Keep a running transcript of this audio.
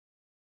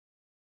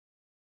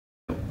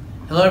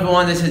Hello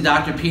everyone, this is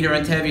Dr. Peter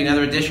Handtevy,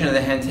 another edition of the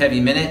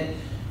Handtevy Minute.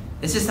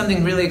 This is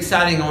something really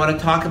exciting I want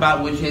to talk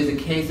about, which is a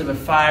case of a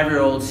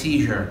 5-year-old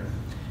seizure.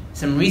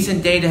 Some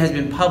recent data has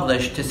been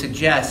published to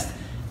suggest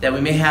that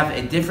we may have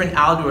a different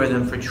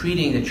algorithm for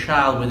treating the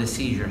child with a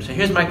seizure. So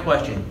here's my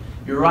question.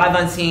 You arrive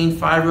on scene,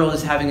 5-year-old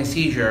is having a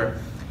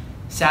seizure,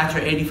 sats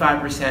are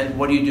 85%,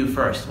 what do you do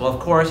first? Well,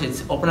 of course,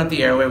 it's open up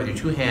the airway with your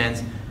 2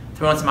 hands,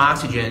 throw in some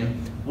oxygen.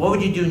 What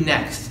would you do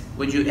next?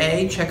 Would you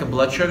A, check a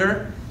blood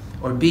sugar,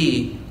 or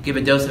B, give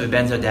a dose of a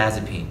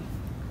benzodiazepine?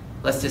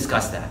 Let's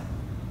discuss that.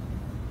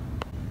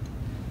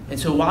 And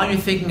so while you're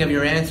thinking of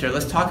your answer,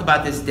 let's talk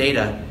about this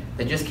data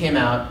that just came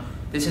out.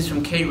 This is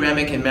from Kate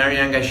Remick and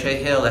Marianne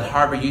Gachet-Hill at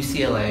Harvard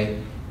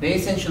UCLA. They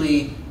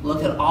essentially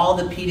looked at all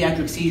the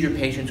pediatric seizure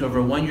patients over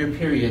a 1-year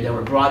period that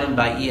were brought in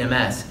by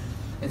EMS.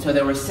 And so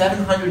there were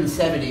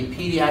 770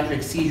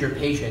 pediatric seizure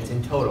patients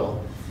in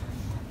total.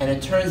 And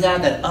it turns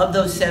out that of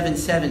those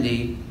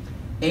 770,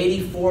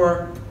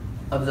 84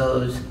 of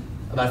those,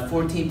 about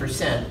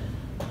 14%,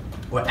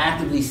 were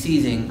actively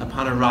seizing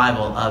upon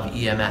arrival of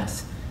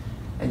EMS.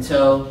 And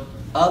so,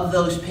 of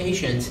those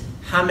patients,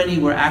 how many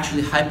were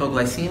actually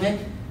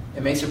hypoglycemic?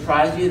 It may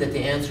surprise you that the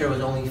answer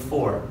was only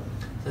 4.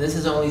 So this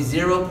is only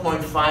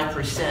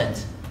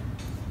 0.5%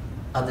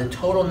 of the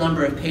total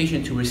number of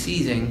patients who were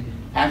seizing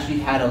actually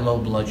had a low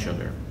blood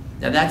sugar.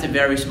 Now that's a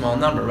very small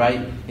number,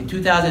 right? In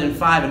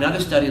 2005,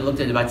 another study looked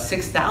at about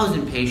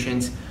 6,000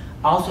 patients,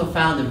 also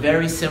found a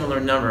very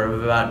similar number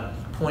of about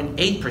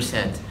 0.8%.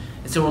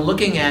 And so we're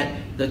looking at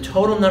the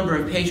total number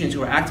of patients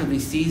who are actively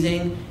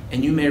seizing,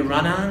 and you may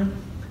run on,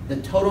 the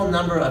total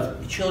number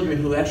of children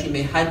who actually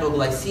may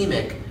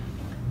hypoglycemic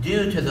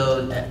due to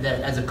those, that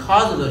as a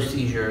cause of those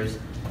seizures,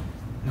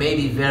 may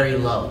be very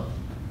low.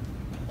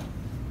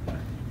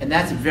 And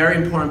that's a very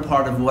important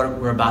part of what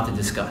we're about to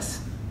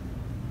discuss.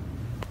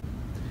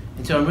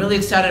 And so I'm really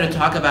excited to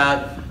talk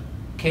about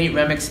Kate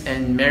Remick's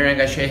and Marianne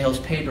Gachet-Hill's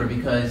paper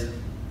because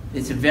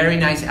it's a very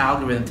nice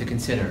algorithm to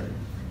consider.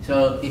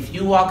 So if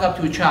you walk up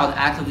to a child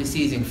actively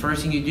seizing,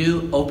 first thing you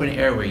do, open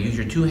airway. Use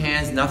your 2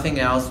 hands, nothing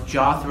else,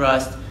 jaw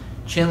thrust,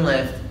 chin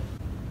lift.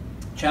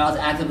 Child's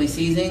actively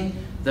seizing,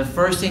 the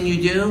first thing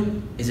you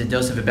do is a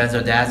dose of a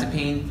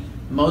benzodiazepine.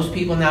 Most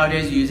people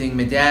nowadays are using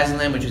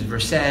midazolam, which is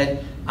Versed,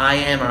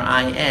 IM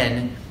or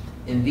IN.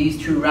 In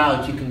these 2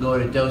 routes, you can go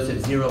at a dose of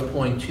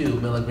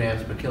 0.2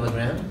 milligrams per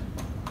kilogram.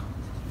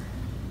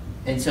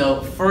 And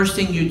so first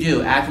thing you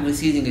do, actively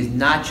seizing, is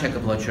not check a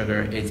blood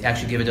sugar, it's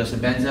actually give a dose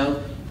of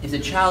benzo. If the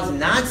child's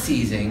not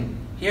seizing,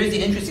 here's the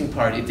interesting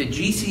part. If the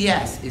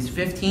GCS is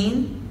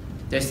 15,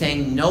 they're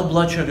saying no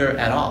blood sugar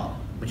at all,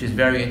 which is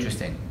very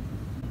interesting.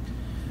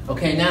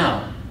 Okay,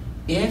 now,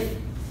 if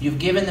you've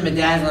given the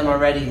midazolam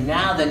already,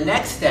 now the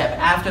next step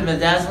after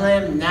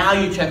midazolam, now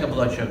you check a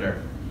blood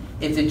sugar.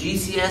 If the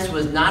GCS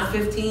was not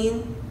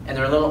 15 and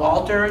they're a little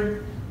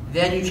altered,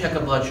 then you check a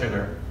blood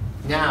sugar.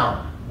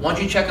 Now,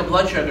 once you check a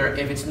blood sugar,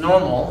 if it's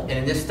normal, and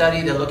in this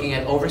study they're looking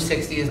at over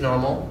 60 is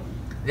normal,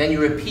 then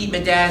you repeat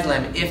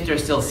midazolam if they're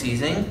still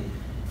seizing.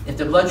 If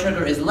the blood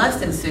sugar is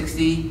less than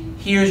 60,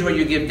 here's where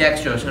you give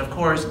dextrose. And of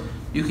course,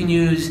 you can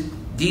use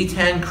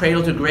D10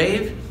 cradle to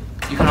grave.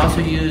 You can also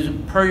use,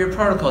 per your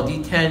protocol,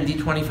 D10,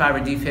 D25, or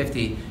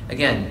D50.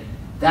 Again,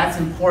 that's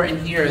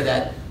important here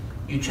that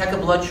you check a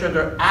blood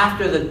sugar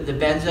after the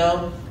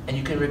benzo, and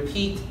you can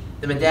repeat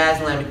the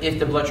midazolam if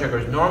the blood sugar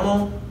is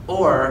normal,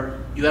 or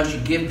you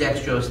actually give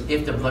dextrose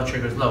if the blood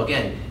sugar is low.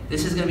 Again,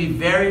 this is going to be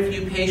very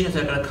few patients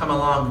that are going to come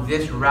along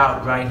this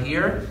route right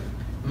here.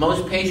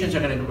 Most patients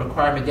are going to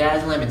require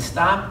midazolam and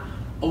stop,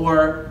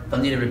 or they'll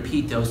need a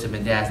repeat dose of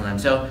midazolam.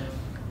 So,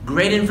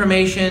 great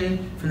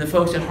information from the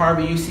folks at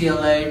Harvard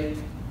UCLA.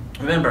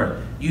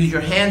 Remember, use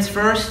your hands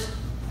first,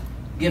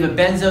 give a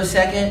benzo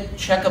second,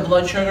 check a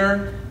blood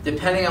sugar.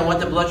 Depending on what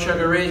the blood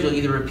sugar is, you'll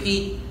either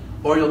repeat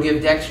or you'll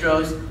give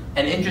dextrose.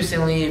 And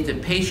interestingly, if the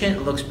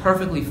patient looks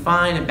perfectly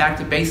fine and back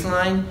to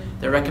baseline,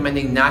 they're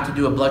recommending not to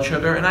do a blood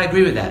sugar, and I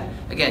agree with that.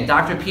 Again,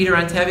 Dr. Peter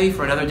Handtevy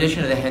for another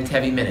edition of the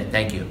Handtevy Minute.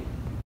 Thank you.